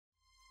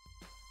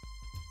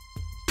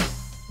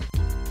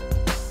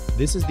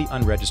This is the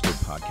Unregistered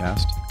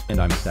podcast, and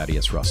I'm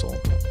Thaddeus Russell.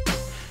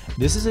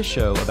 This is a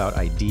show about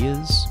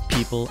ideas,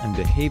 people, and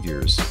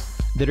behaviors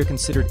that are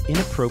considered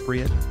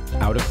inappropriate,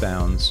 out of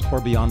bounds, or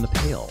beyond the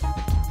pale.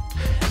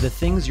 The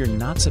things you're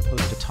not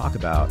supposed to talk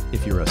about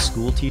if you're a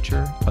school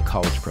teacher, a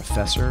college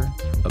professor,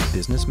 a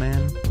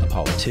businessman, a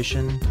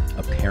politician,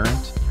 a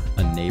parent,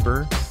 a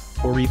neighbor,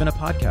 or even a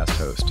podcast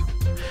host.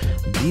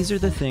 These are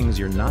the things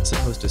you're not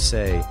supposed to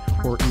say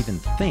or even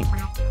think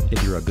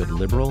if you're a good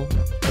liberal,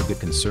 a good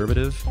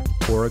conservative,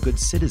 or a good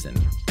citizen.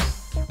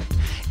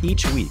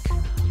 Each week,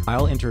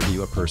 I'll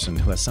interview a person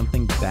who has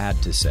something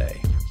bad to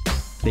say.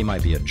 They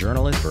might be a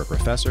journalist or a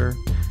professor.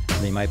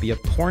 They might be a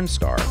porn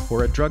star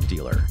or a drug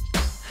dealer.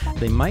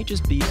 They might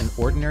just be an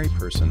ordinary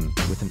person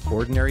with an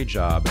ordinary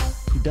job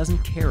who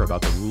doesn't care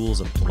about the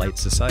rules of polite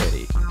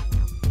society.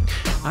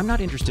 I'm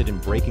not interested in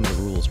breaking the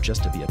rules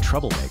just to be a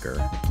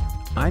troublemaker.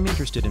 I'm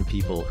interested in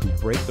people who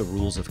break the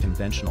rules of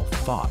conventional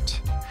thought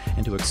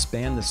and to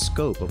expand the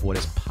scope of what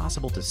is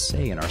possible to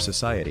say in our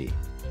society.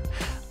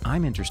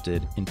 I'm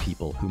interested in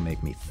people who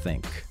make me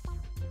think.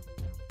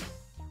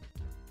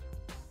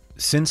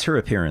 Since her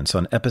appearance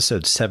on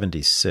episode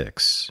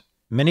 76,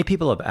 many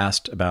people have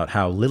asked about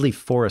how Lily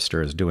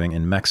Forrester is doing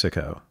in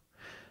Mexico.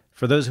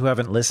 For those who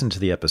haven't listened to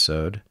the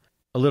episode,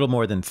 a little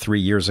more than 3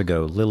 years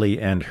ago, Lily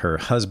and her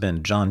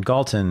husband, John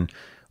Galton,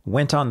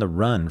 went on the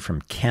run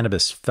from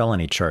cannabis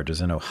felony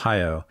charges in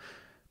Ohio,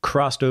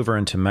 crossed over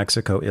into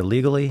Mexico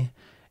illegally,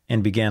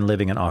 and began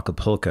living in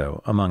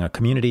Acapulco among a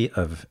community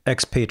of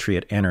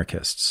expatriate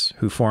anarchists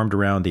who formed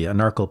around the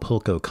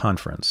Anarchapulco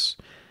conference.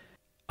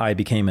 I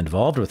became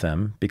involved with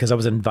them because I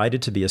was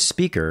invited to be a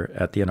speaker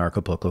at the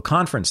Anarchapulco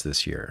conference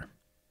this year,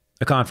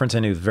 a conference I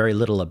knew very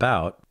little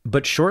about.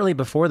 But shortly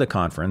before the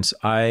conference,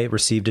 I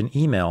received an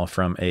email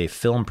from a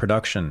film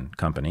production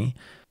company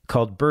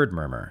called Bird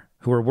Murmur,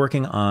 who were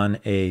working on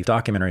a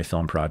documentary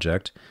film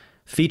project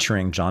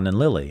featuring John and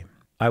Lily.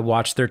 I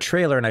watched their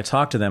trailer and I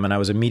talked to them, and I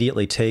was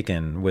immediately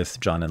taken with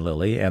John and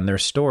Lily and their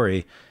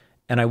story,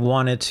 and I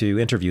wanted to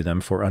interview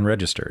them for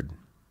Unregistered.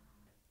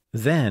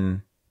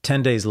 Then,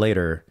 10 days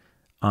later,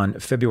 on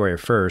February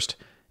 1st,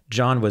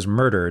 John was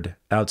murdered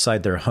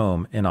outside their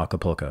home in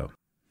Acapulco.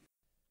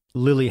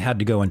 Lily had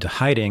to go into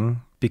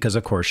hiding because,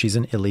 of course, she's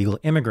an illegal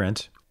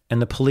immigrant,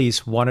 and the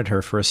police wanted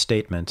her for a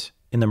statement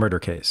in the murder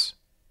case.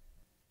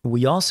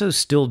 We also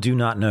still do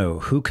not know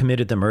who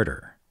committed the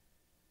murder.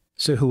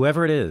 So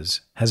whoever it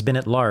is has been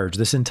at large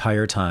this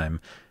entire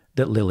time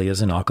that Lily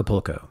is in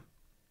Acapulco.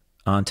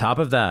 On top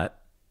of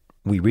that,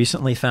 we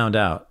recently found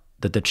out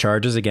that the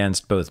charges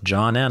against both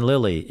John and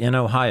Lily in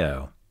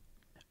Ohio,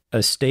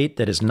 a state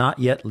that has not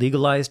yet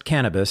legalized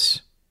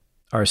cannabis,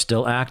 are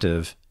still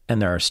active,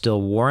 and there are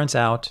still warrants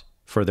out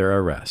for their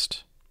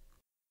arrest.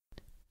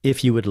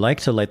 If you would like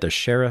to let the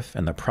sheriff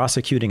and the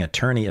prosecuting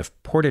attorney of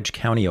Portage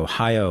County,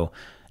 Ohio,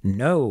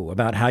 know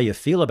about how you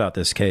feel about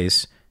this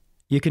case,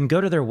 you can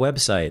go to their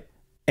website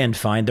and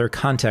find their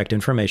contact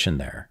information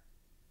there.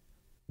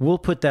 We'll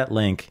put that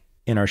link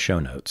in our show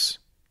notes.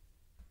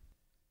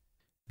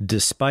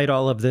 Despite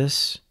all of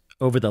this,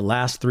 over the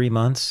last 3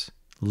 months,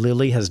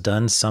 Lily has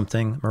done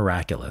something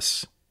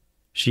miraculous.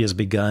 She has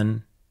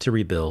begun to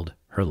rebuild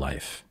her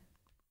life.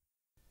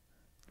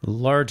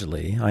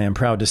 Largely, I am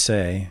proud to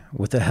say,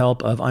 with the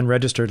help of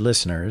unregistered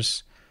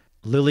listeners,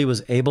 Lily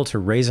was able to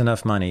raise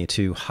enough money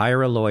to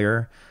hire a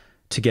lawyer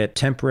to get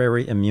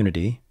temporary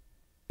immunity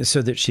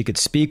so that she could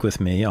speak with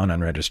me on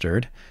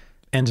Unregistered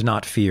and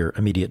not fear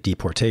immediate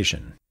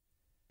deportation.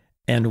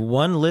 And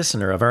one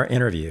listener of our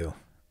interview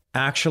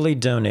actually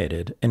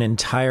donated an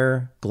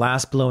entire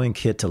glass-blowing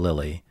kit to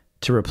Lily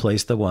to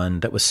replace the one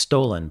that was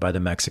stolen by the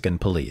Mexican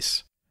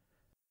police.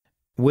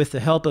 With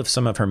the help of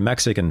some of her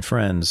Mexican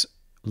friends,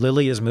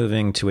 Lily is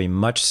moving to a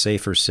much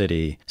safer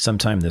city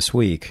sometime this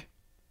week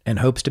and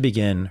hopes to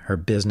begin her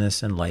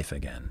business and life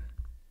again.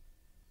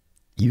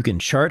 You can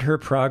chart her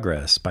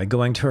progress by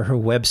going to her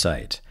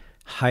website,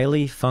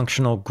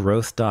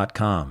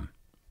 highlyfunctionalgrowth.com,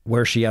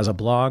 where she has a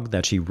blog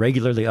that she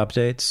regularly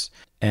updates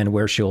and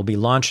where she'll be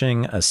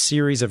launching a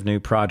series of new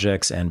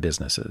projects and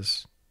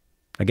businesses.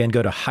 Again,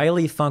 go to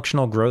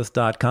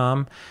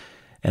highlyfunctionalgrowth.com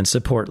and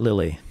support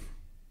Lily.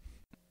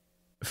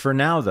 For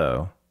now,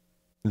 though,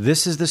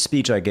 this is the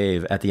speech I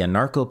gave at the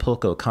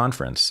Anarchapulco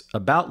conference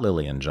about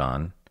Lily and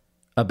John,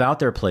 about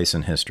their place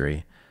in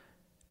history,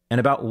 and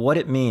about what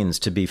it means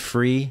to be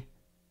free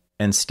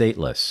and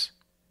stateless.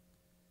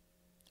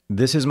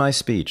 This is my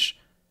speech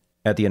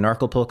at the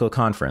Anarchapulco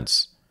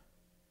conference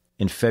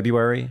in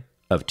February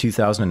of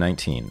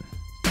 2019.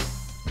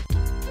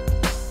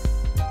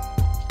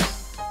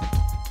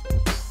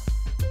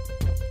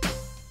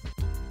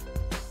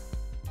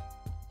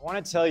 I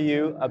want to tell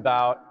you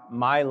about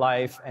my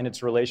life and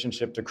its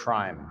relationship to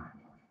crime.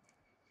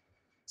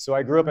 So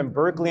I grew up in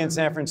Berkeley and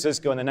San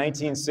Francisco in the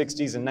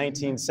 1960s and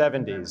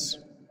 1970s.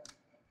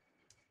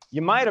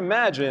 You might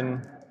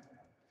imagine,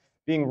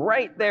 being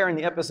right there in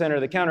the epicenter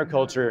of the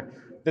counterculture,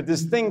 that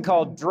this thing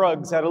called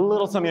drugs had a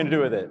little something to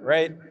do with it,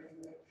 right?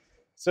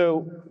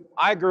 So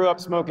I grew up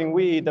smoking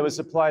weed that was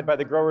supplied by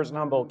the growers in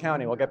Humboldt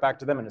County. We'll get back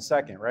to them in a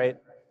second, right?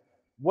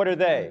 What are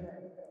they?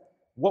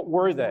 What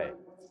were they?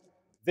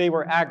 They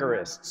were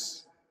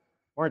agorists,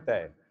 weren't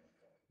they?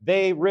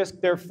 They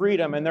risked their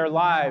freedom and their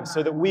lives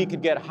so that we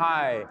could get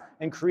high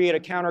and create a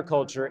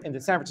counterculture in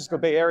the San Francisco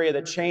Bay Area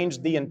that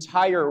changed the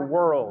entire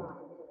world.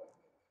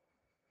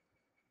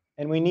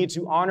 And we need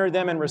to honor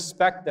them and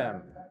respect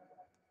them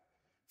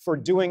for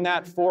doing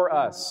that for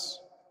us.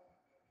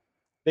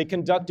 They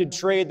conducted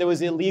trade that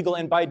was illegal,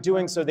 and by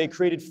doing so, they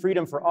created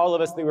freedom for all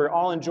of us that we're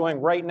all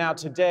enjoying right now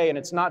today. And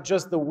it's not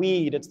just the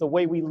weed, it's the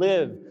way we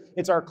live.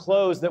 It's our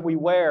clothes that we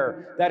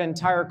wear, that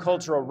entire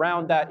culture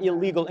around that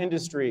illegal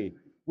industry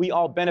we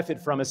all benefit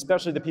from,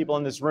 especially the people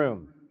in this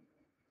room.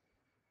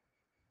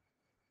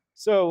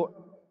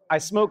 So I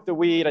smoked the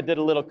weed, I did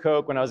a little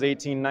coke when I was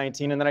 18,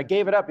 19, and then I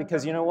gave it up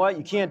because you know what?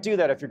 You can't do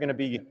that if you're going to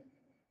be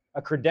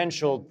a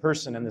credentialed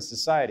person in this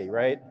society,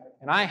 right?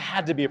 And I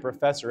had to be a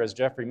professor, as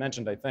Jeffrey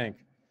mentioned, I think.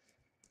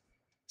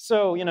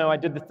 So, I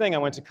did the thing. I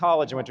went to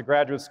college, I went to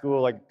graduate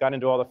school, I got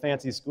into all the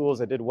fancy schools,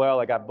 I did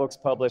well, I got books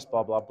published,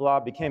 blah, blah, blah,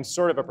 became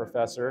sort of a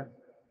professor.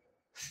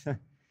 I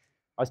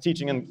was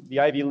teaching in the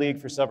Ivy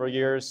League for several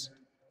years,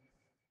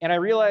 and I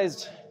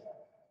realized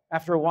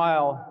after a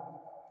while,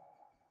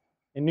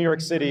 in New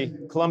York City,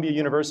 Columbia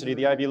University,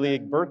 the Ivy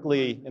League,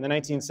 Berkeley in the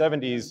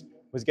 1970s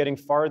was getting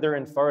farther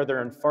and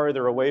farther and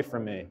farther away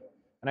from me.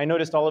 And I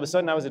noticed all of a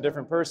sudden I was a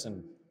different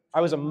person.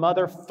 I was a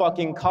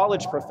motherfucking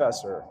college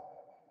professor.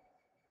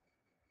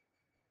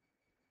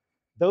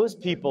 Those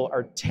people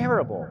are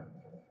terrible.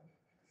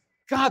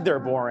 God, they're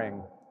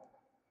boring.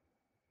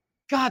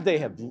 God,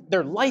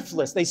 they're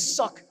lifeless. They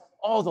suck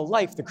all the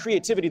life, the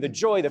creativity, the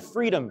joy, the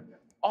freedom,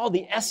 all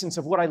the essence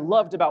of what I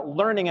loved about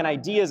learning and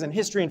ideas and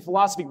history and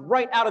philosophy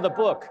right out of the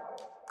book.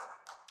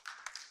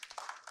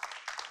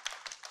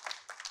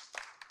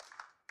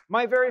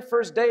 My very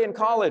first day in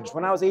college,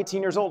 when I was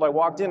 18 years old, I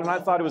walked in and I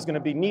thought it was going to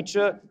be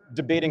Nietzsche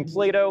debating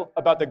Plato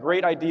about the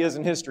great ideas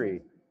in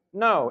history.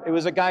 No, it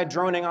was a guy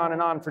droning on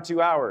and on for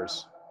 2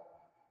 hours.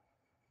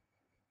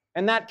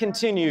 And that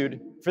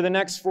continued for the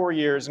next 4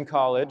 years in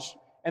college,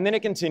 and then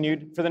it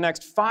continued for the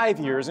next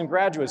 5 years in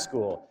graduate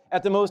school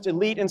at the most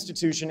elite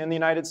institution in the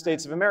United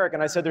States of America.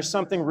 And I said, there's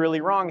something really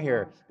wrong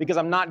here, because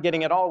I'm not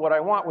getting at all what I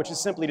want, which is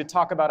simply to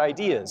talk about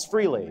ideas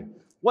freely.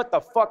 What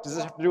the fuck does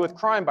this have to do with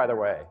crime, by the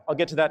way? I'll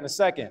get to that in a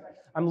second.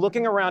 I'm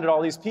looking around at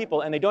all these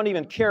people, and they don't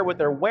even care what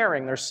they're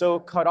wearing. They're so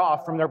cut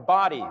off from their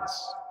bodies.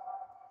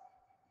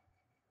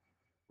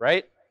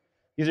 Right?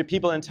 These are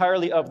people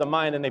entirely of the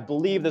mind, and they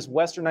believe this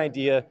Western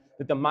idea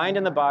that the mind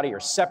and the body are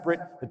separate,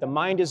 that the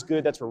mind is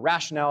good, that's where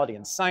rationality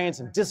and science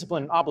and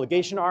discipline and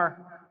obligation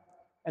are,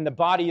 and the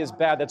body is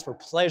bad, that's where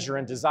pleasure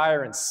and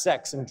desire and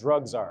sex and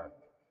drugs are.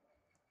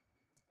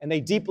 And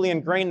they deeply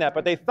ingrained that,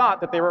 but they thought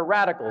that they were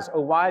radicals.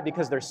 Oh, why?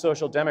 Because they're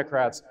social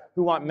democrats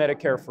who want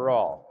Medicare for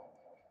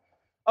all.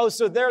 Oh,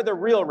 so they're the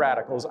real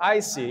radicals. I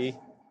see.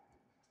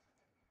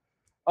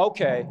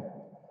 Okay,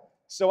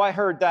 so I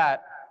heard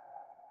that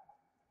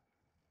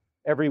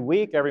every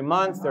week, every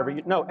month,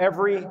 every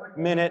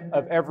minute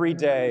of every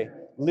day,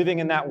 living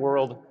in that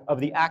world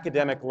of the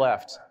academic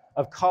left,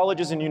 of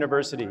colleges and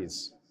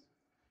universities.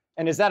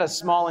 And is that a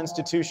small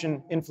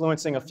institution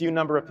influencing a few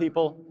number of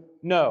people?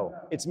 No,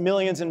 it's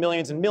millions and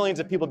millions and millions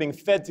of people being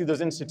fed through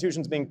those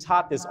institutions, being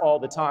taught this all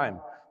the time.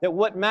 That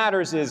what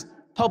matters is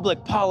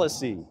public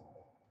policy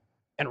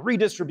and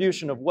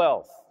redistribution of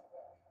wealth.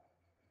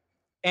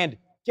 And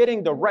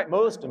getting the right,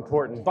 most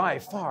important by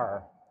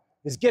far,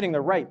 is getting the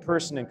right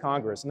person in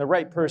Congress and the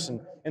right person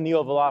in the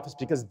Oval Office,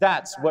 because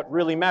that's what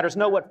really matters.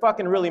 No, what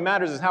fucking really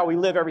matters is how we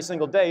live every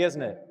single day,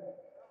 isn't it?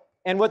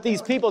 And what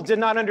these people did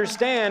not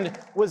understand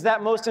was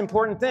that most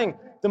important thing.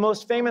 The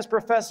most famous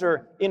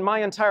professor in my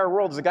entire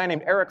world is a guy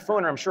named Eric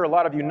Foner. I'm sure a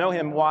lot of you know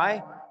him.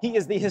 Why? He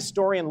is the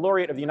historian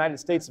laureate of the United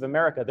States of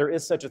America. There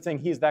is such a thing.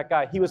 He's that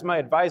guy. He was my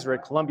advisor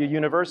at Columbia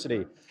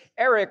University.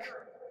 Eric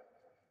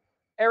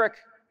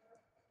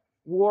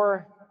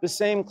wore the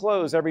same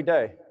clothes every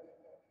day.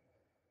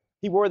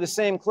 He wore the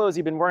same clothes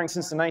he'd been wearing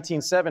since the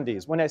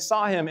 1970s. When I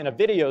saw him in a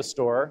video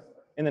store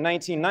in the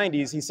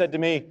 1990s, he said to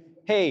me,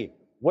 "Hey,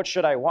 what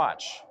should I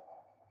watch?"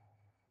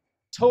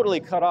 Totally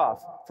cut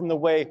off from the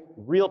way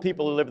real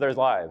people live their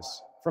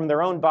lives, from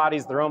their own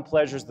bodies, their own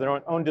pleasures,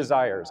 their own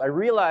desires. I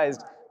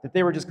realized that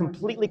they were just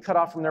completely cut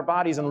off from their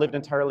bodies and lived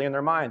entirely in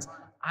their minds.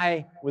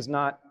 I was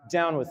not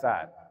down with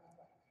that.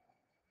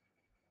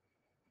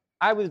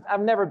 I've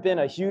never been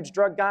a huge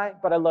drug guy,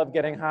 but I love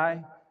getting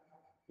high,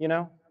 you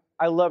know?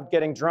 I love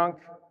getting drunk.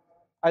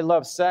 I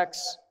love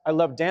sex. I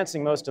love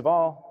dancing most of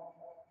all.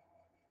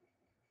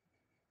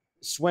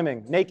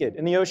 Swimming naked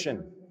in the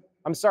ocean.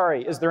 I'm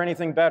sorry, is there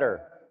anything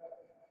better?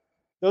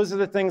 Those are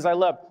the things I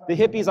love. The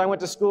hippies I went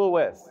to school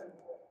with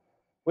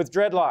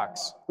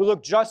dreadlocks, who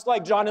look just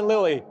like John and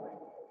Lily.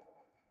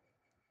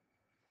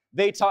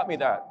 They taught me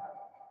that.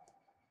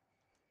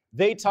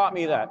 They taught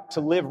me that,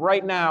 to live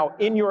right now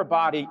in your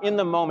body, in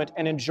the moment,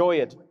 and enjoy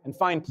it, and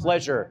find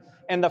pleasure.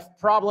 And the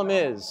problem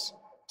is,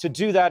 to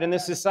do that in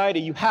this society,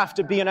 you have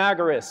to be an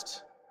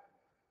agorist,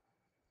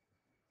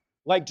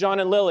 like John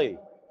and Lily.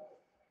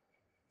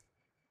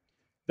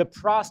 The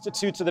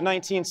prostitutes of the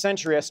 19th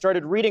century, I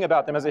started reading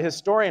about them as a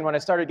historian when I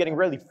started getting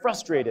really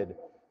frustrated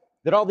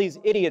that all these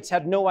idiots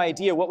had no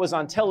idea what was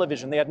on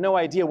television. They had no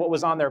idea what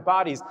was on their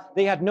bodies.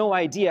 They had no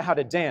idea how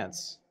to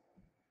dance.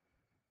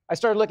 I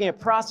started looking at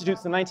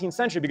prostitutes in the 19th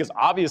century because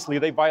obviously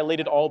they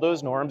violated all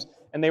those norms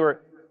and they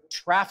were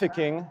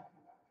trafficking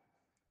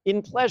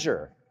in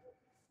pleasure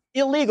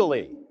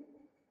illegally.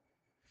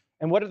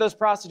 And what did those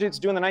prostitutes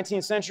do in the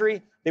 19th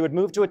century? They would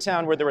move to a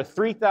town where there were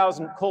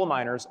 3,000 coal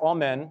miners, all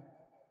men,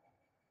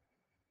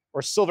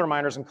 or silver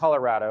miners in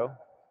Colorado,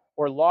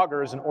 or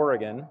loggers in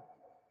Oregon,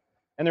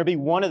 and there'd be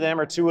one of them,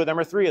 or two of them,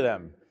 or three of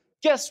them.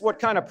 Guess what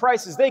kind of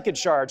prices they could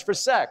charge for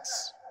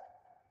sex?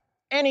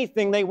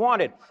 Anything they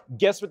wanted.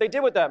 Guess what they did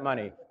with that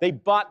money? They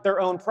bought their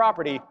own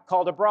property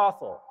called a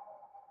brothel.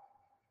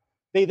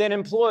 They then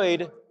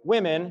employed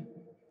women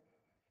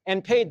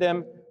and paid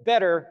them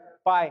better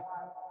by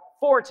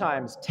 4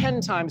 times,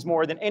 10 times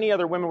more than any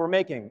other women were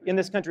making in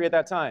this country at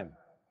that time.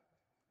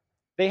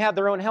 They had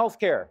their own health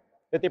care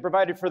that they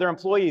provided for their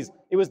employees.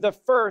 It was the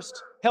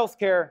first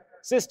healthcare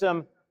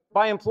system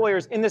by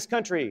employers in this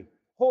country.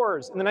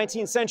 Whores in the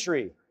 19th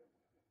century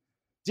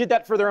did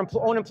that for their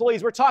own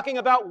employees. We're talking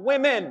about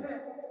women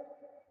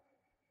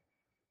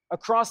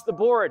across the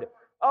board.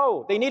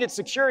 Oh, they needed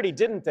security,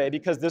 didn't they?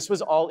 Because this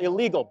was all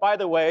illegal. By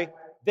the way,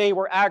 they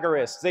were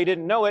agorists. They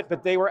didn't know it,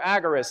 but they were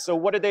agorists. So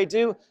what did they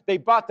do? They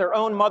bought their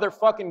own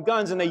motherfucking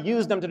guns and they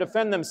used them to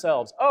defend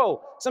themselves.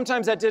 Oh,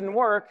 sometimes that didn't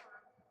work.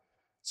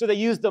 So they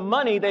used the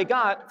money they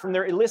got from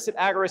their illicit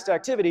agorist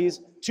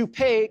activities to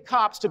pay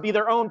cops to be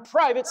their own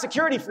private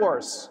security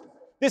force.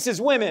 This is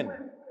women.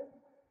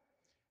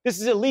 This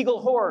is illegal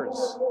whores.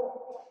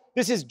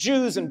 This is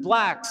Jews and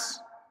blacks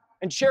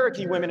and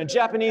Cherokee women and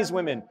Japanese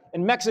women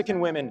and Mexican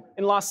women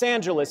in Los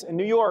Angeles and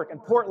New York and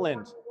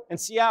Portland and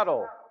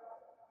Seattle.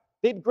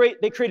 They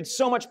created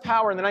so much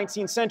power in the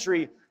 19th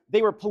century.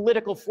 They were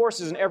political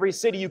forces in every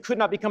city. You could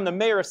not become the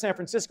mayor of San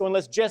Francisco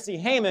unless Jessie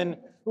Hayman,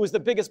 who was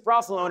the biggest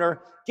brothel owner,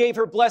 gave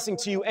her blessing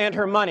to you and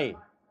her money.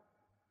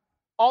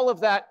 All of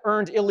that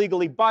earned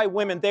illegally by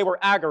women. They were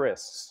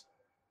agorists.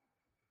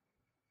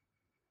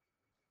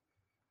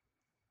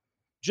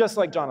 Just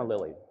like John and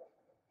Lily.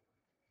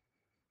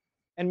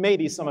 And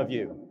maybe some of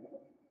you.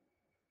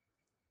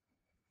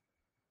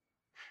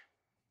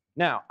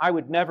 Now, I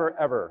would never,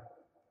 ever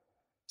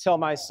tell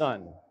my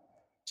son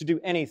to do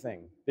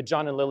anything that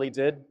John and Lily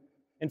did.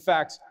 In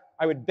fact,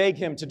 I would beg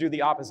him to do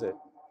the opposite.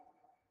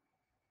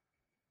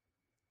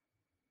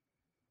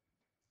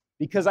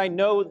 Because I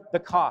know the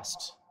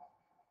cost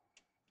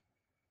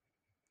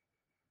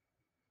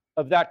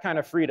of that kind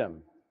of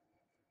freedom.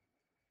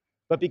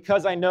 But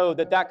because I know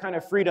that that kind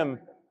of freedom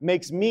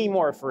makes me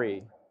more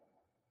free,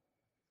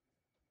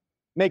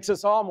 makes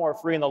us all more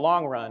free in the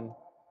long run,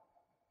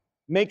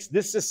 makes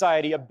this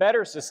society a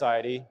better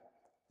society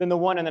than the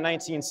one in the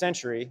 19th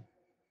century.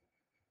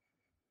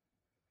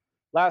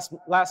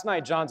 Last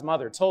night, John's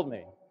mother told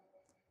me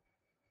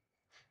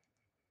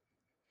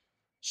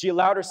she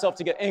allowed herself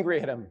to get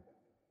angry at him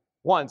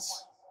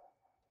once.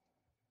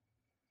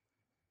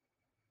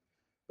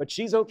 But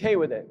she's okay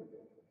with it,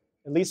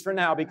 at least for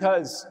now,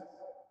 because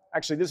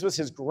actually this was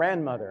his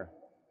grandmother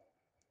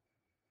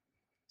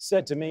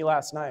said to me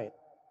last night,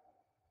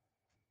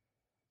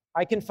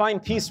 I can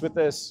find peace with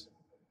this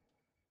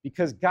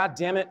because, God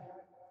damn it,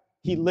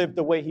 he lived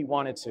the way he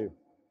wanted to.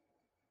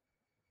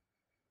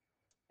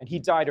 And he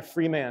died a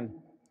free man.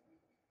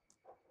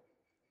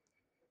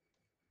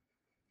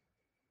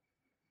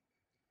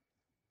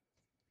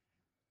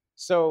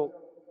 So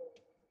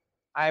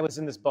I was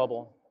in this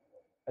bubble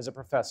as a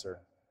professor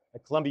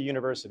at Columbia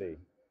University,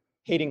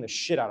 hating the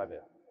shit out of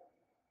it.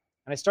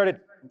 And I started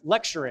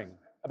lecturing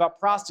about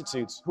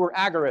prostitutes who were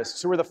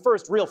agorists, who were the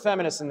first real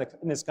feminists in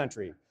this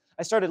country.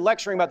 I started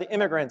lecturing about the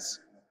immigrants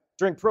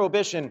during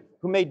Prohibition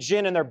who made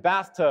gin in their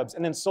bathtubs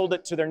and then sold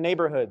it to their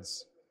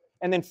neighborhoods.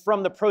 And then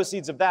from the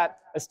proceeds of that,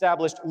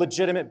 established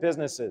legitimate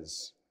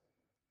businesses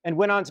and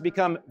went on to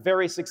become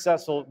very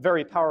successful,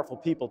 very powerful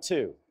people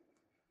too.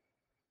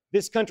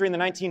 This country in the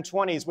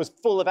 1920s was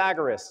full of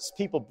agorists,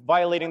 people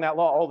violating that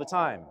law all the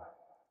time.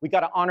 We got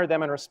to honor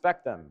them and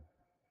respect them.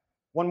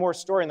 One more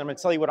story, and then I'm going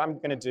to tell you what I'm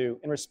going to do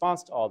in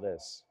response to all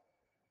this.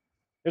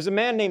 There's a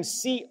man named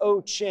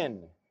C.O.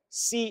 Chin.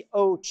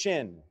 C.O.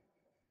 Chin.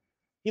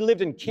 He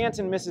lived in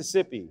Canton,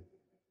 Mississippi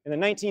in the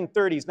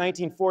 1930s,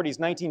 1940s,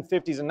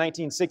 1950s, and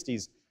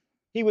 1960s.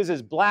 He was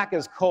as black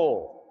as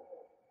coal.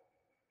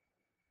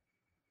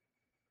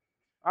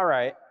 All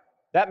right,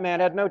 that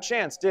man had no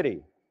chance, did he?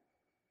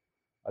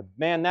 A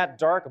man that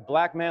dark, a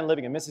black man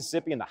living in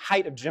Mississippi in the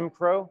height of Jim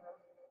Crow,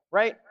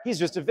 right? He's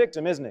just a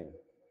victim, isn't he?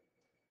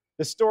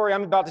 The story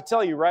I'm about to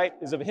tell you, right,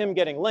 is of him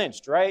getting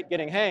lynched, right?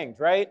 Getting hanged,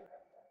 right?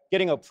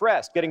 Getting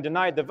oppressed, getting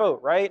denied the vote,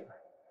 right?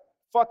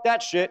 Fuck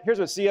that shit. Here's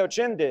what C.O.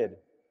 Chin did.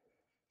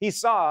 He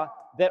saw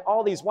that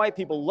all these white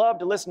people loved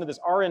to listen to this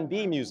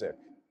R&B music.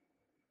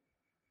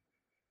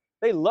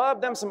 They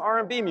loved them some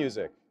R&B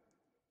music.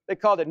 They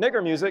called it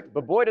nigger music,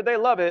 but boy, did they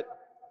love it.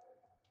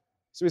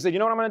 So he said, you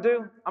know what I'm going to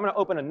do? I'm going to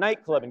open a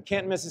nightclub in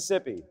Canton,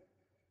 Mississippi.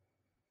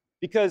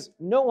 because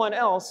no one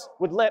else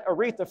would let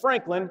Aretha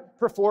Franklin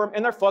perform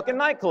in their fucking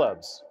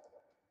nightclubs.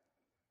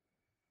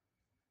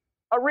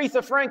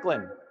 Aretha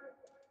Franklin,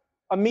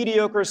 a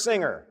mediocre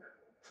singer,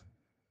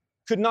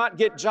 could not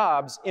get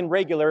jobs in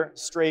regular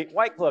straight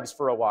white clubs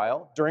for a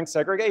while during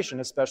segregation,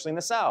 especially in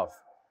the South.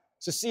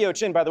 So C.O.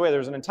 Chin, by the way,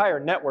 there's an entire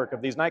network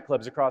of these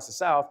nightclubs across the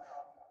South.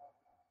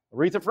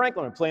 Aretha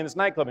Franklin would play in this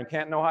nightclub in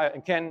Canton, Ohio,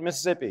 in Canton,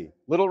 Mississippi.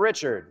 Little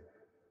Richard,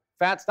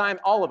 Fats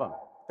all of them.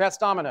 Fats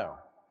Domino,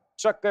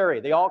 Chuck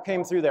Berry, they all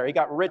came through there. He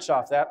got rich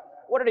off that.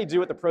 What did he do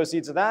with the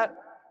proceeds of that?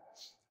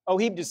 Oh,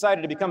 he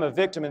decided to become a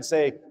victim and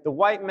say, the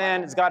white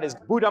man has got his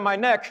boot on my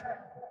neck.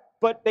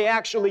 But they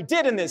actually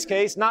did in this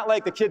case, not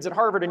like the kids at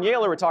Harvard and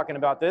Yale who were talking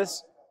about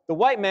this. The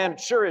white man,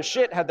 sure as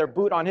shit, had their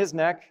boot on his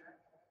neck.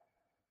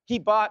 He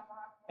bought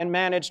and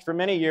managed for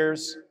many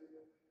years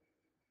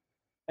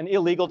an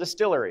illegal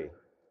distillery.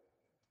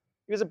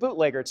 He was a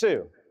bootlegger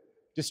too.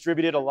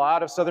 Distributed a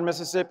lot of southern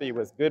Mississippi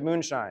with good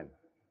moonshine.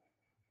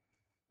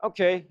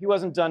 Okay, he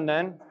wasn't done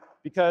then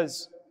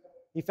because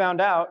he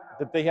found out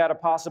that they had a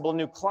possible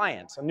new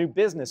client, a new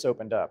business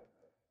opened up.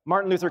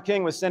 Martin Luther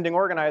King was sending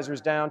organizers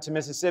down to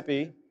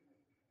Mississippi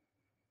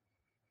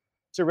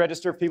to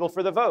register people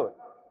for the vote.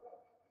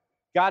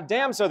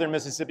 Goddamn, southern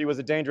Mississippi was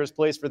a dangerous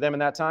place for them in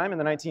that time, in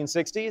the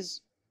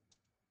 1960s.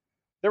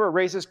 There were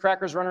racist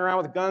crackers running around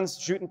with guns,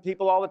 shooting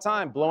people all the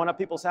time, blowing up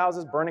people's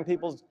houses, burning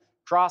people's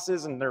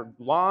crosses and their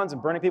lawns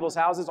and burning people's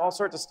houses, all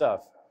sorts of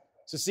stuff.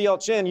 So C.L.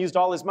 Chin used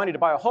all his money to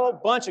buy a whole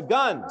bunch of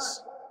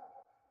guns.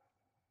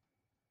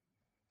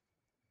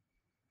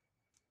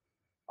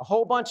 A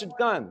whole bunch of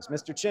guns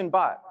Mr. Chin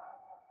bought.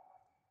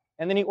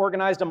 And then he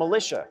organized a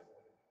militia.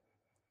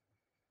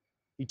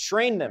 He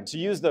trained them to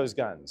use those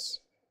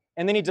guns.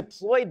 And then he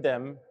deployed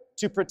them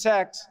to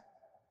protect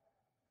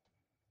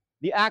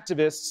the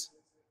activists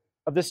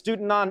of the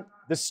Student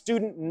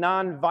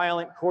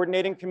Nonviolent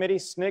Coordinating Committee,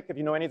 SNCC. If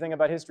you know anything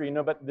about history, you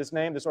know about this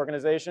name, this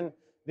organization.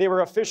 They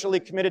were officially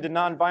committed to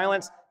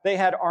nonviolence. They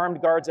had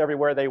armed guards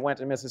everywhere they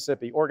went in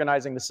Mississippi,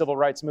 organizing the civil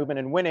rights movement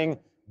and winning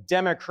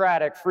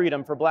democratic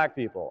freedom for black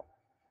people.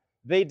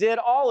 They did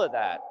all of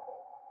that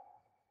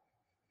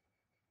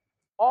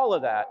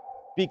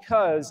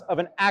because of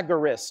an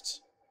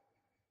agorist.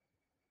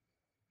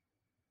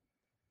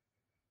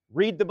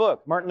 Read the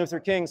book. Martin Luther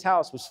King's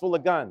house was full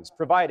of guns,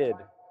 provided,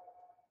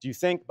 do you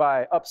think,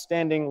 by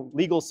upstanding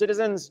legal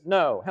citizens?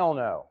 No, hell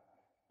no.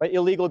 By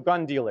illegal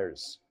gun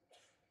dealers.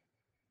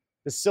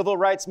 The civil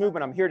rights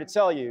movement, I'm here to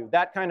tell you,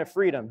 that kind of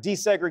freedom,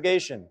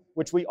 desegregation,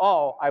 which we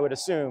all, I would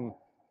assume,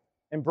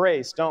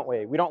 embrace, don't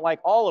we? We don't like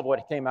all of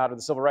what came out of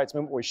the civil rights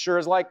movement. We sure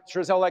as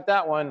hell like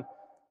that one.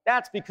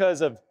 That's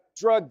because of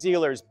drug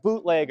dealers,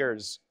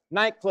 bootleggers,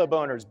 nightclub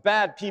owners,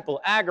 bad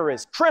people,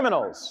 agorists,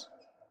 criminals,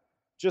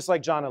 just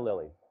like John and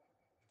Lily.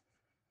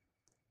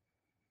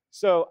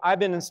 So I've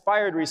been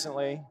inspired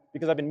recently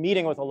because I've been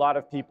meeting with a lot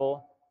of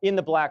people in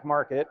the black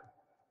market,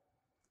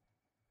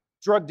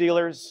 drug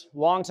dealers,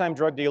 longtime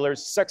drug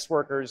dealers, sex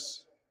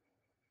workers.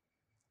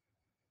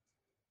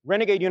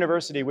 Renegade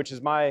University, which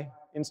is my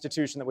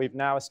institution that we've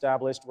now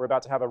established, we're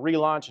about to have a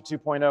relaunch, a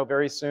 2.0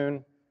 very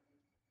soon.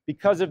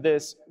 Because of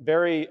this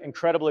very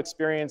incredible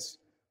experience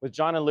with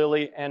John and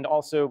Lily, and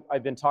also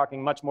I've been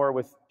talking much more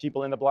with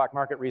people in the black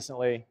market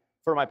recently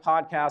for my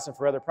podcast and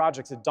for other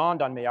projects, it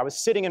dawned on me. I was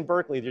sitting in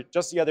Berkeley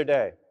just the other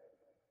day,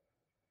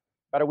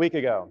 about a week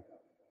ago.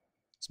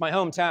 It's my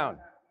hometown.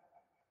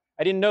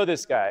 I didn't know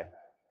this guy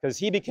because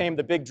he became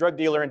the big drug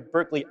dealer in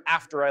Berkeley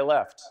after I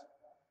left.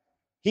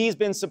 He's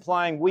been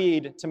supplying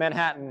weed to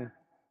Manhattan,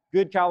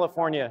 good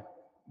California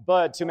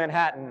bud to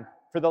Manhattan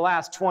for the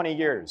last 20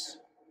 years.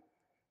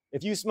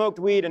 If you smoked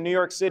weed in New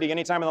York City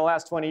anytime in the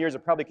last 20 years,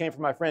 it probably came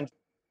from my friend.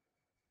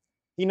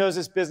 He knows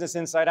this business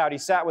inside out. He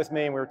sat with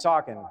me and we were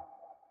talking.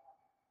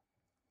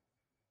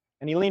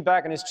 And he leaned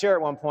back in his chair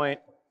at one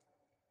point,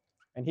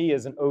 and he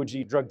is an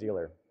OG drug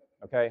dealer,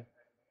 okay?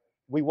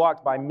 We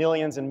walked by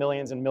millions and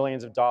millions and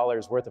millions of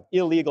dollars worth of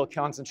illegal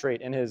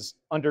concentrate in his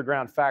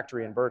underground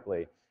factory in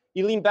Berkeley.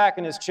 He leaned back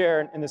in his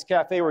chair in this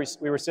cafe where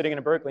we were sitting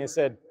in Berkeley and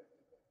said,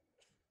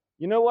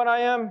 you know what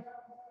I am?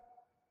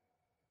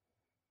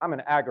 I'm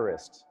an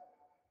agorist.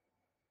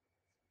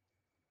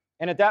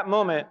 And at that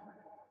moment,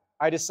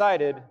 I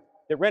decided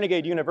that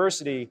Renegade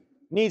University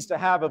needs to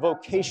have a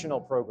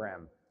vocational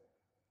program.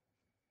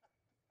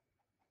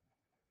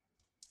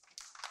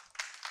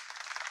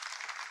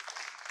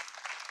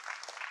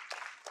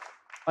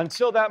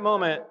 Until that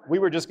moment, we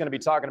were just going to be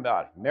talking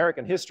about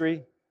American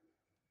history,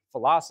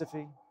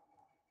 philosophy,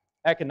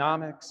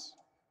 economics,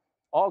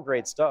 all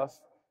great stuff.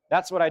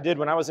 That's what I did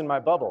when I was in my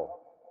bubble.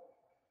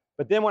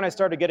 But then when I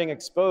started getting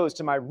exposed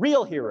to my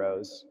real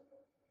heroes,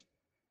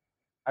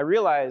 I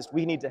realized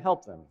we need to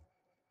help them.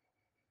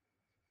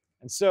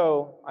 And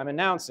so I'm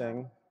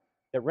announcing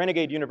that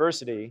Renegade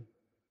University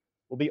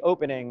will be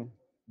opening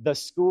the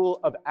School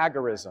of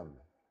Agorism.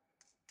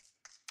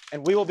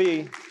 And we will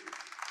begin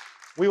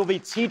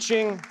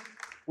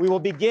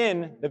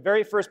the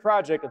very first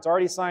project. It's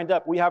already signed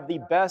up. We have the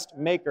best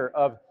maker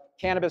of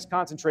cannabis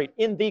concentrate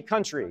in the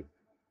country,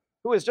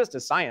 who is just a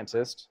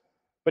scientist,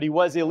 but he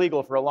was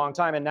illegal for a long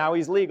time, and now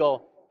he's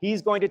legal.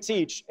 He's going to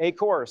teach a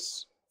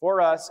course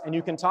for us, and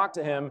you can talk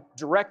to him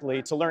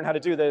directly to learn how to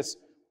do this,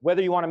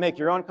 whether you want to make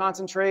your own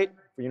concentrate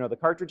for, the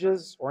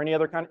cartridges or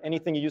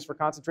anything you use for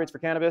concentrates for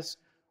cannabis,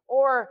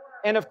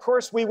 and of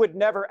course, we would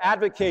never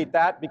advocate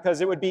that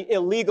because it would be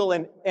illegal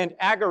and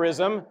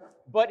agorism.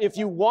 But if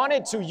you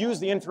wanted to use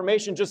the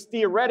information just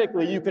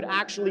theoretically, you could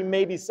actually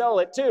maybe sell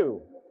it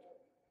too.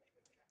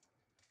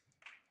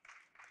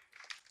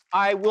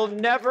 I will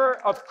never,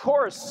 of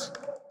course,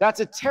 that's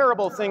a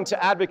terrible thing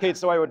to advocate,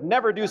 so I would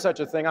never do such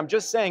a thing. I'm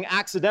just saying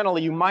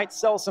accidentally you might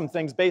sell some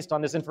things based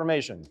on this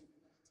information.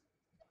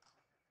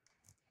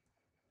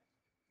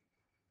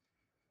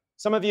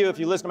 Some of you, if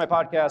you listen to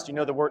my podcast, you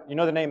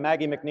know the name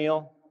Maggie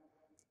McNeil.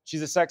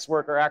 She's a sex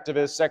worker,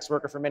 activist, sex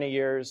worker for many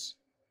years.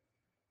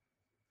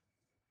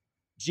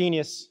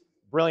 Genius,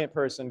 brilliant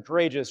person,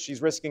 courageous.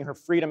 She's risking her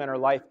freedom and her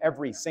life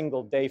every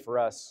single day for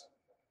us.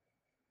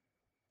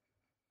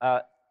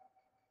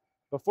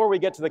 Before we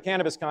get to the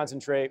cannabis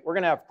concentrate, we're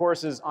going to have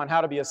courses on how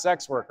to be a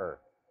sex worker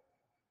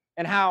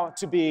and how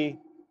to be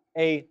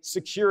a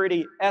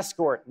security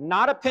escort,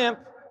 not a pimp,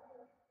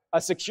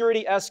 a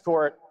security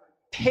escort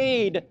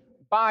paid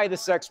by the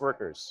sex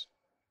workers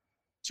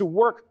to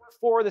work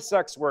for the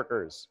sex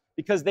workers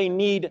because they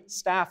need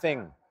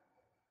staffing.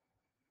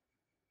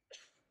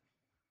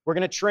 We're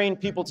going to train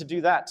people to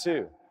do that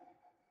too.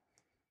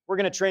 We're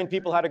going to train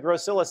people how to grow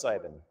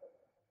psilocybin.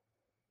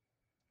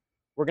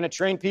 We're going to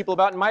train people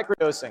about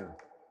microdosing.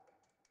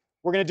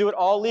 We're going to do it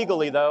all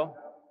legally, though,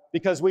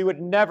 because we would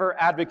never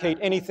advocate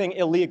anything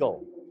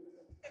illegal.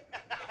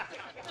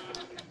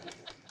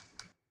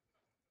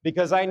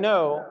 Because I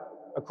know,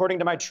 according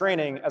to my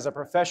training as a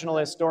professional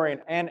historian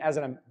and as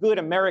a good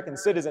American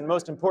citizen,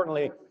 most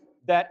importantly,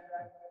 that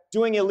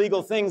doing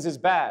illegal things is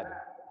bad.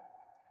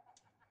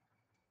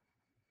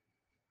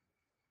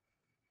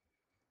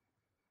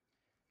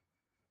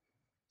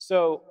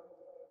 So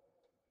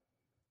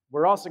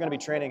we're also going to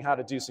be training how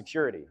to do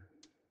security.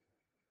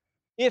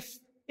 If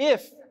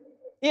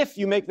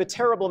you make the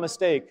terrible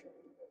mistake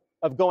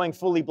of going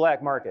fully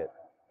black market,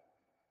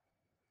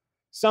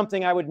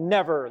 something I would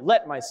never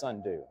let my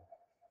son do.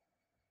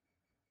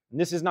 And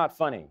this is not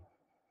funny,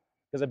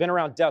 because I've been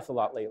around death a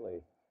lot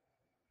lately.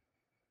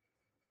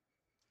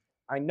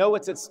 I know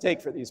what's at stake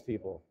for these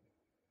people.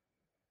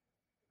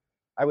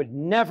 I would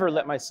never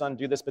let my son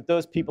do this, but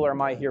those people are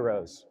my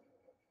heroes.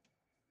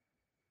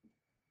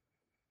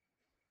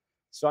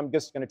 So I'm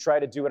just going to try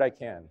to do what I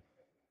can.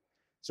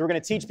 So we're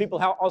going to teach people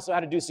also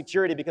how to do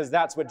security, because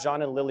that's what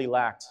John and Lily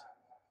lacked.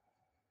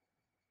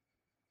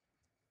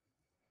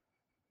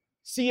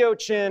 Sea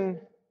Chin,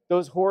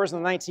 those whores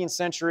in the 19th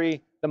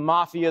century, the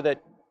mafia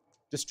that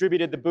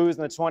distributed the booze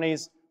in the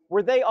 20s,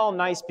 were they all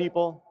nice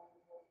people?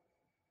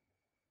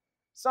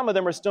 Some of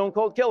them are stone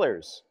cold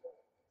killers,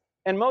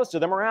 and most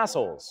of them are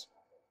assholes.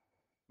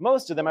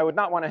 Most of them I would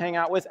not want to hang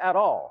out with at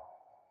all.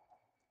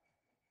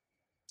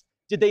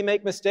 Did they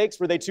make mistakes?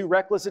 Were they too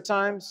reckless at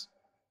times?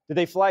 Did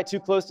they fly too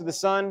close to the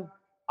sun?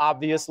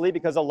 Obviously,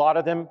 because a lot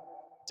of them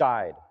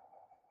died.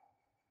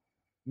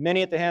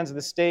 Many at the hands of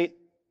the state,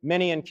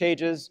 many in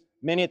cages,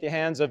 many at the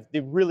hands of the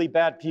really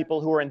bad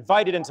people who were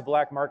invited into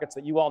black markets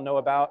that you all know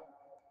about.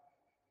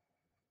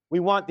 We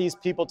want these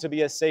people to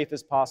be as safe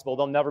as possible.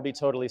 They'll never be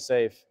totally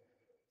safe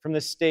from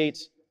the state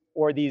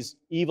or these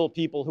evil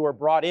people who are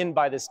brought in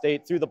by the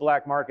state through the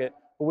black market,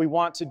 but we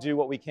want to do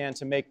what we can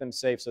to make them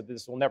safe so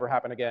this will never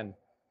happen again.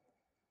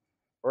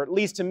 Or at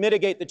least to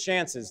mitigate the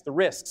chances, the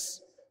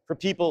risks, for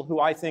people who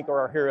I think are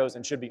our heroes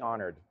and should be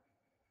honored.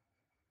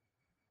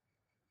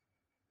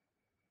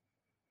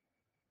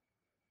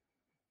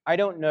 I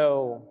don't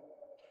know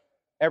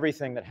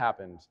everything that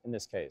happened in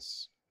this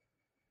case,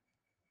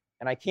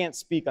 and I can't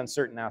speak on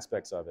certain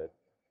aspects of it.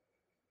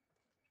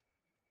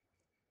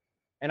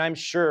 And I'm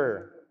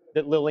sure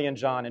that Lily and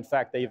John, in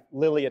fact,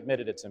 Lily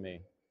admitted it to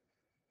me.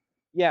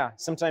 Yeah,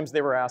 sometimes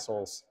they were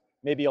assholes.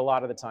 Maybe a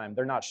lot of the time.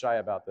 They're not shy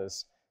about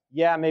this.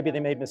 Yeah, maybe they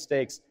made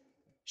mistakes.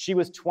 She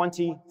was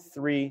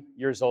 23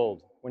 years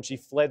old when she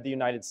fled the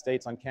United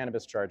States on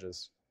cannabis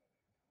charges.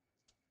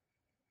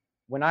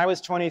 When I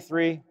was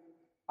 23,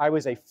 I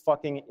was a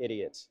fucking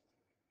idiot.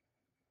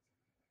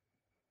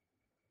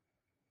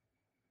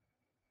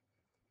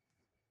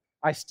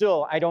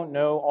 I don't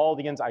know all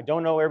the ends, I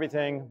don't know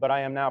everything, but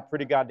I am now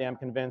pretty goddamn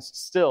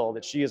convinced still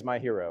that she is my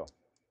hero.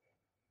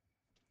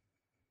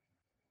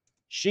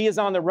 She is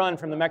on the run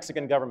from the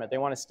Mexican government. They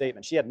want a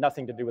statement. She had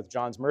nothing to do with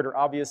John's murder,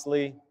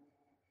 obviously.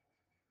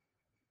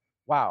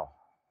 Wow.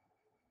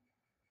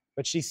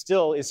 But she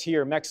still is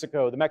here,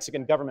 Mexico. The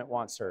Mexican government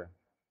wants her,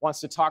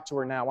 wants to talk to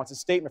her now, wants a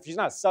statement. She's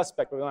not a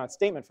suspect, but we want a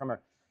statement from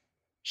her.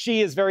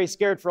 She is very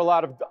scared for a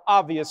lot of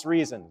obvious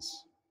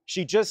reasons.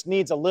 She just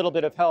needs a little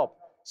bit of help.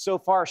 So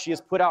far, she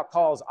has put out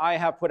calls. I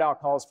have put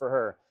out calls for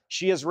her.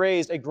 She has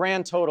raised a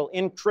grand total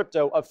in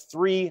crypto of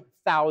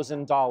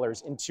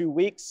 $3,000 in 2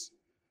 weeks.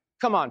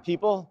 Come on,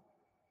 people.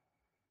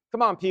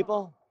 Come on,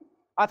 people.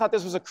 I thought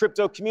this was a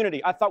crypto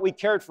community. I thought we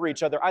cared for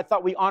each other. I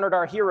thought we honored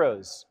our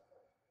heroes,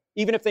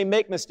 even if they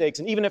make mistakes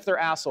and even if they're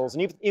assholes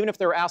and even if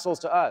they're assholes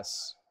to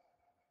us.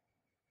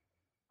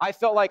 I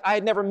felt like I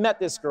had never met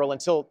this girl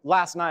until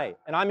last night,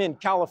 and I'm in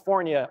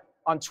California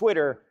on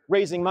Twitter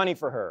raising money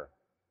for her,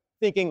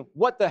 thinking,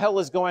 what the hell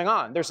is going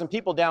on? There's some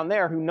people down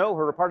there who know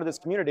her, are part of this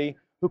community,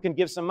 who can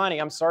give some money.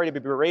 I'm sorry to be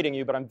berating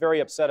you, but I'm very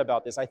upset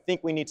about this. I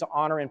think we need to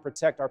honor and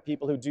protect our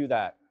people who do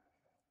that,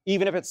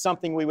 even if it's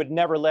something we would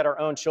never let our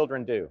own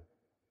children do.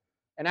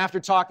 And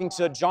after talking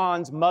to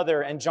John's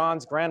mother and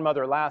John's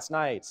grandmother last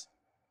night,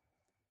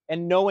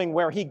 and knowing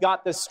where he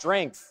got the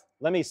strength,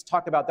 let me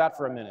talk about that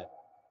for a minute.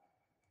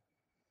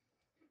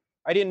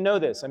 I didn't know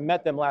this. I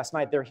met them last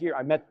night. They're here.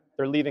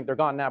 They're leaving. They're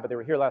gone now, but they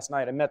were here last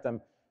night. I met them.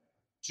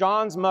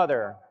 John's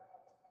mother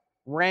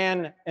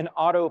ran an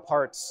auto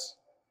parts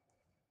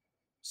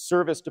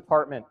service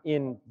department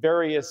in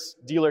various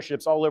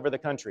dealerships all over the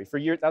country for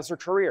years. That's her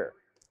career.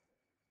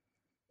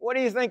 What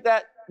do you think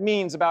that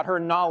means about her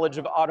knowledge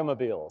of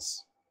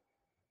automobiles?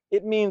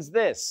 It means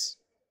this.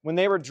 When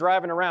they were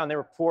driving around, they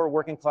were poor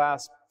working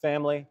class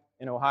family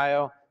in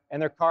Ohio,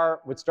 and their car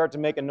would start to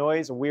make a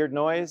noise, a weird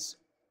noise.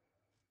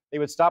 They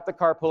would stop the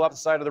car, pull off the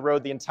side of the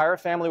road. The entire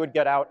family would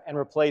get out and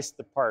replace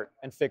the part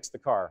and fix the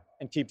car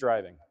and keep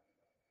driving.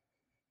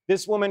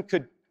 This woman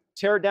could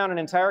tear down an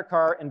entire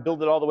car and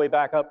build it all the way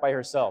back up by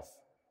herself.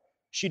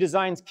 She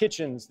designs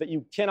kitchens that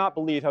you cannot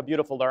believe how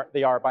beautiful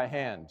they are by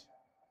hand.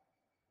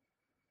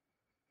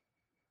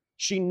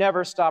 She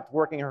never stopped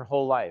working her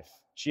whole life.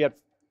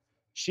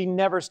 She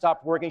never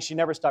stopped working. She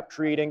never stopped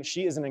creating.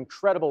 She is an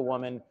incredible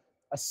woman,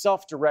 a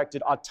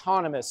self-directed,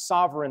 autonomous,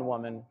 sovereign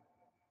woman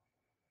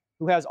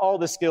who has all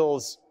the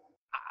skills.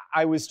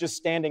 I was just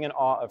standing in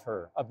awe of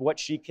her, of what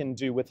she can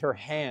do with her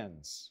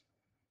hands.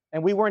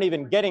 And we weren't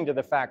even getting to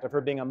the fact of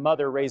her being a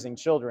mother raising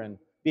children,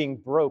 being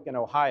broke in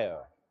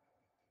Ohio.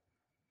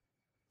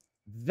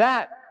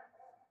 That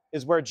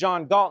is where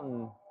John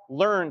Galton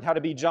learned how to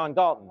be John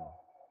Galton,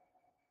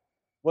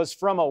 was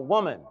from a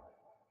woman.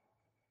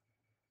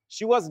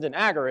 She wasn't an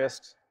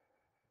agorist,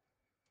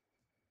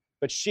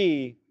 but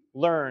she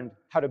learned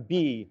how to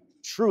be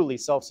truly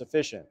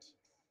self-sufficient.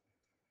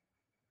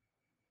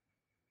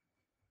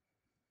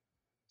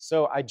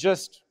 So I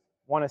just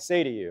want to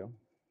say to you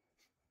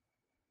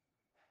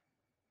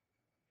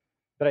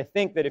that I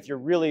think that if you're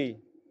really,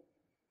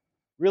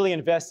 really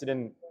invested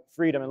in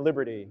freedom and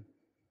liberty,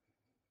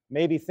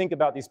 maybe think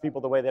about these people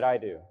the way that I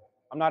do.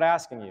 I'm not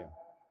asking you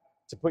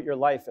to put your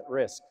life at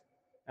risk,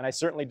 and I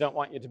certainly don't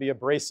want you to be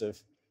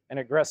abrasive and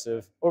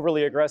aggressive,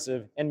 overly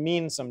aggressive and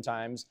mean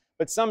sometimes,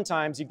 but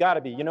sometimes you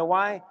gotta be. You know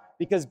why?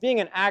 Because being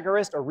an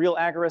agorist, a real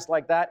agorist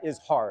like that, is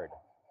hard,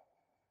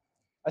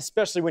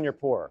 especially when you're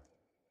poor.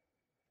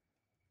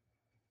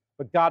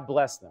 But God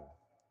bless them.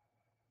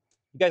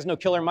 You guys know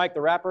Killer Mike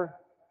the rapper?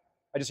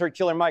 I just heard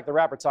Killer Mike the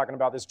rapper talking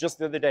about this just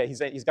the other day.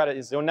 He's got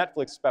his own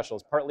Netflix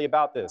specials partly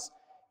about this.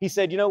 He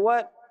said, you know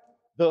what?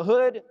 The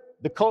hood,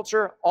 the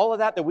culture, all of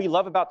that we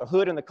love about the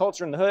hood and the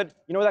culture and the hood,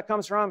 you know where that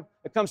comes from?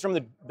 It comes from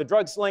the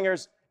drug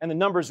slingers and the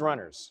numbers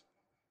runners.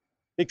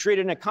 They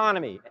created an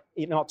economy,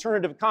 an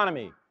alternative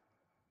economy.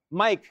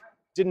 Mike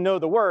didn't know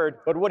the word,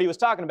 but what he was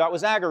talking about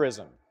was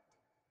agorism.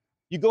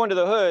 You go into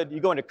the hood, you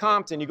go into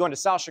Compton, you go into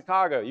South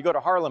Chicago, you go to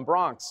Harlem,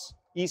 Bronx,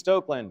 East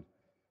Oakland.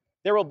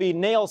 There will be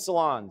nail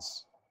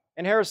salons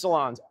and hair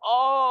salons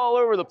all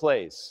over the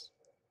place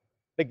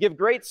that give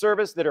great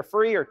service, that are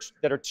free or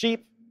that are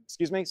cheap,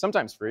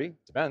 sometimes free,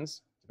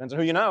 depends on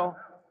who you know.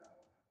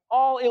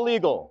 All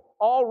illegal,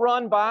 all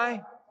run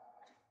by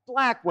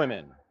black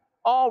women,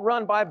 all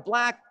run by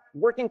black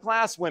working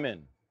class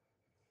women.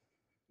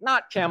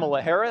 Not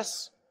Kamala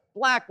Harris,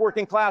 black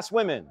working class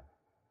women.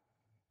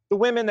 The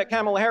women that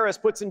Kamala Harris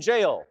puts in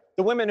jail,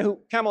 the women who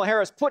Kamala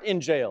Harris put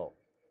in jail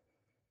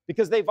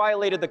because they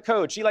violated the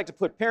code. She liked to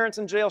put parents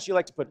in jail. She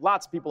liked to put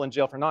lots of people in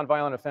jail for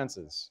nonviolent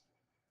offenses.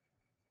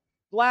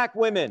 Black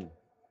women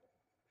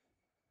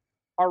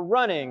are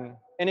running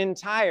an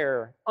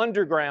entire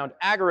underground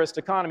agorist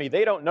economy.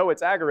 They don't know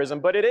it's agorism,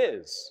 but it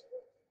is.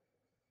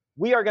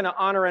 We are going to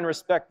honor and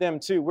respect them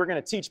too. We're going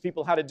to teach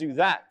people how to do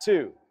that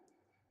too.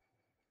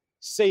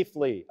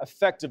 Safely,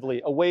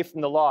 effectively, away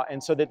from the law,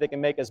 and so that they can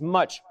make as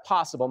much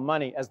possible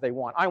money as they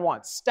want. I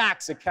want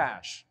stacks of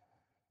cash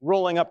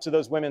rolling up to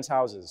those women's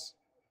houses.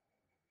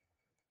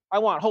 I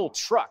want whole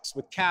trucks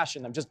with cash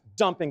in them, just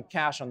dumping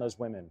cash on those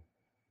women.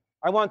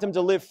 I want them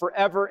to live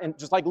forever, and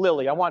just like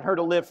Lily, I want her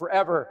to live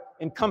forever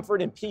in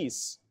comfort and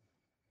peace.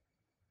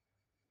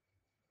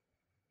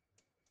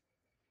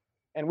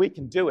 And we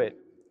can do it.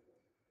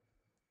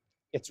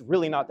 It's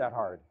really not that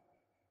hard.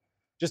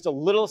 Just a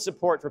little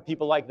support for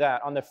people like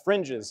that on the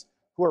fringes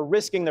who are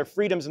risking their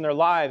freedoms and their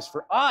lives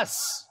for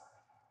us.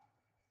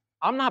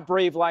 I'm not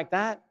brave like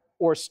that,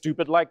 or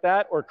stupid like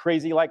that, or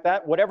crazy like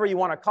that, whatever you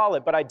want to call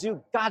it, but I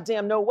do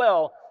goddamn know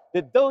well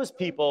that those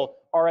people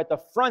are at the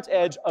front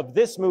edge of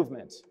this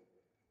movement.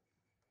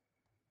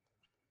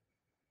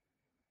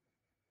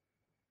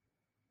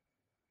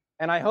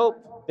 And I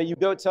hope that you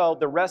go tell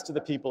the rest of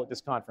the people at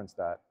this conference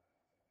that.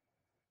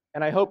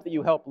 And I hope that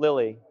you help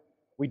Lily.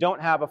 We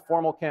don't have a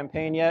formal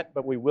campaign yet,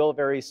 but we will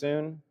very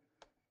soon.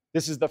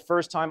 This is the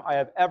first time I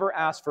have ever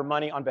asked for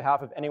money on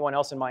behalf of anyone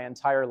else in my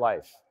entire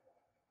life,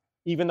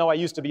 even though I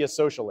used to be a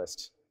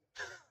socialist.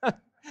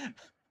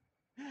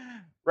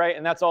 Right?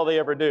 And that's all they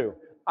ever do.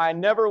 I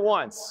never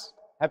once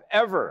have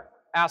ever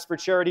asked for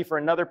charity for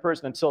another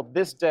person until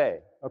this day,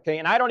 okay?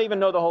 And I don't even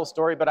know the whole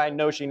story, but I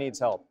know she needs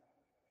help.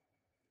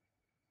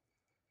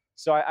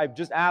 So I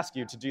just ask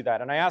you to do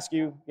that. And I ask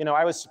you,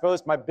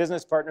 my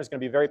business partner is going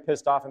to be very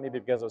pissed off at me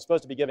because I was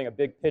supposed to be giving a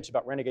big pitch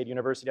about Renegade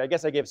University. I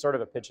guess I gave sort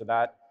of a pitch of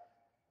that.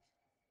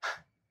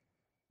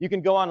 You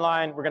can go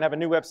online. We're going to have a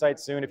new website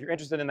soon if you're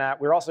interested in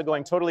that. We're also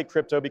going totally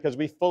crypto because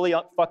we fully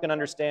fucking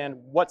understand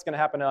what's going to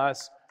happen to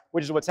us,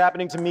 which is what's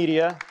happening to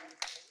media.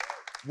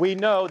 We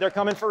know they're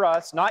coming for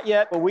us. Not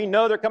yet, but we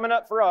know they're coming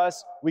up for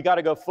us. We got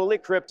to go fully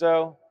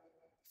crypto,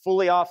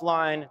 fully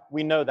offline.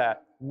 We know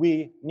that.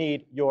 We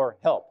need your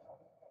help.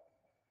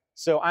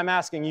 So I'm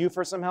asking you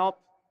for some help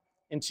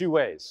in two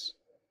ways.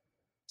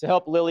 To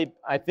help Lily,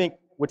 I think,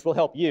 which will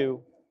help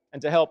you, and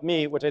to help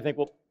me, which I think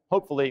will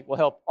hopefully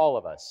help all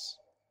of us.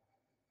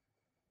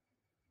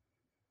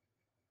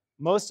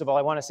 Most of all,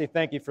 I want to say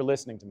thank you for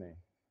listening to me.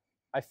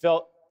 I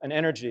felt an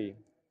energy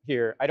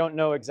here. I don't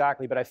know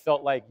exactly, but I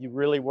felt like you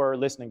really were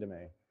listening to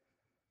me.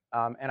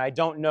 And I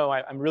don't know,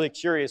 I'm really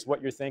curious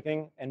what you're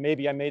thinking, and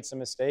maybe I made some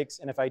mistakes,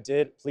 and if I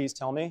did, please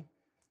tell me.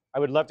 I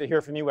would love to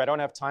hear from you. I don't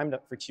have time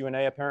for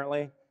Q&A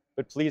apparently,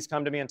 but please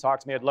come to me and talk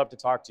to me. I'd love to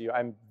talk to you.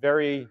 I'm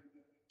very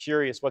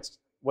curious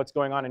what's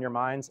going on in your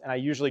minds, and I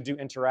usually do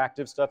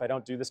interactive stuff. I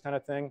don't do this kind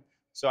of thing,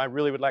 so I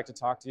really would like to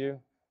talk to you.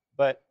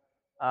 But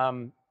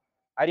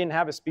I didn't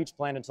have a speech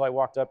planned until I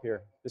walked up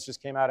here. This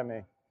just came out of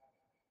me.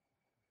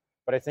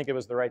 But I think it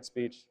was the right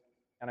speech,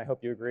 and I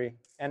hope you agree.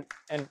 And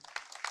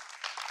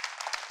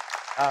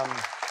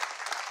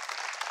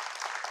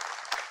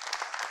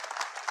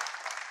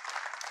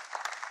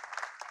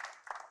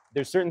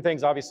there's certain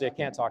things, obviously, I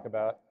can't talk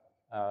about,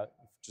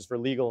 just for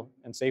legal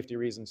and safety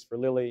reasons for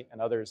Lily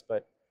and others,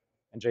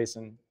 and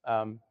Jason.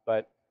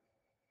 But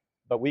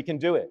we can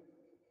do it.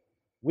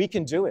 We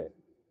can do it.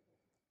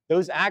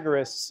 Those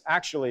agorists,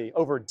 actually,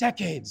 over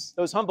decades,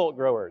 those Humboldt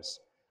growers.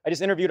 I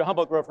just interviewed a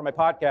Humboldt grower for my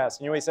podcast,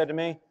 and you know what he said to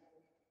me?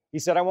 He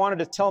said, I wanted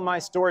to tell my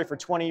story for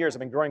 20 years.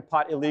 I've been growing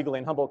pot illegally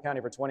in Humboldt County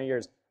for 20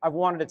 years. I've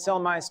wanted to tell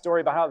my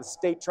story about how the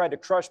state tried to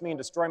crush me and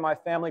destroy my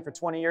family for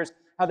 20 years,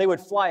 how they would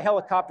fly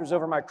helicopters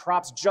over my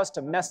crops just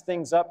to mess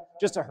things up,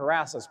 just to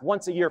harass us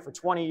once a year for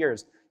 20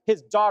 years.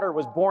 His daughter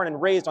was born and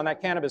raised on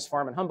that cannabis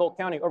farm in Humboldt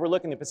County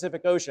overlooking the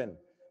Pacific Ocean.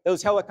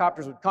 Those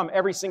helicopters would come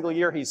every single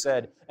year, he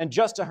said, and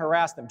just to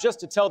harass them, just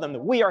to tell them that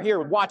we are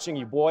here watching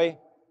you, boy,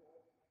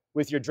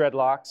 with your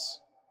dreadlocks.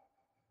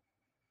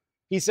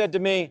 He said to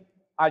me,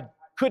 I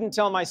couldn't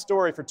tell my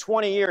story for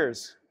 20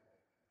 years,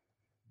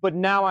 but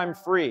now I'm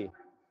free,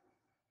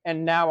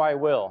 and now I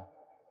will.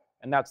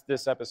 And that's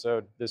this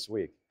episode this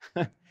week.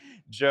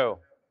 Joe,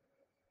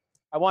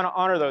 I want to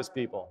honor those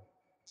people,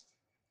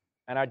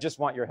 and I just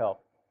want your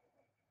help.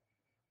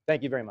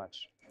 Thank you very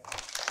much.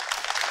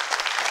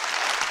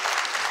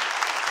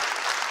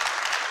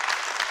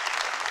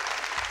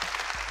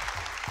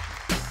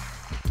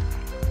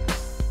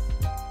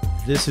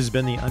 This has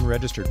been the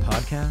Unregistered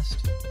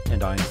Podcast,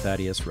 and I'm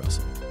Thaddeus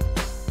Russell.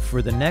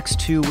 For the next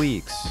 2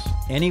 weeks,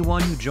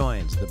 anyone who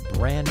joins the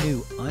brand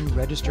new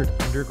Unregistered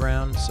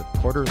Underground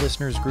Supporter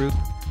Listeners Group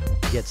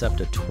gets up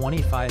to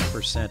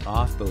 25%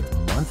 off both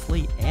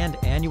monthly and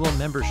annual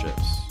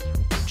memberships.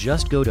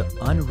 Just go to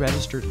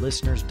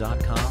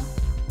unregisteredlisteners.com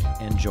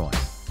and join.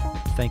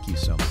 Thank you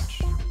so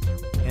much.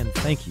 And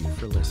thank you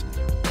for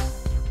listening.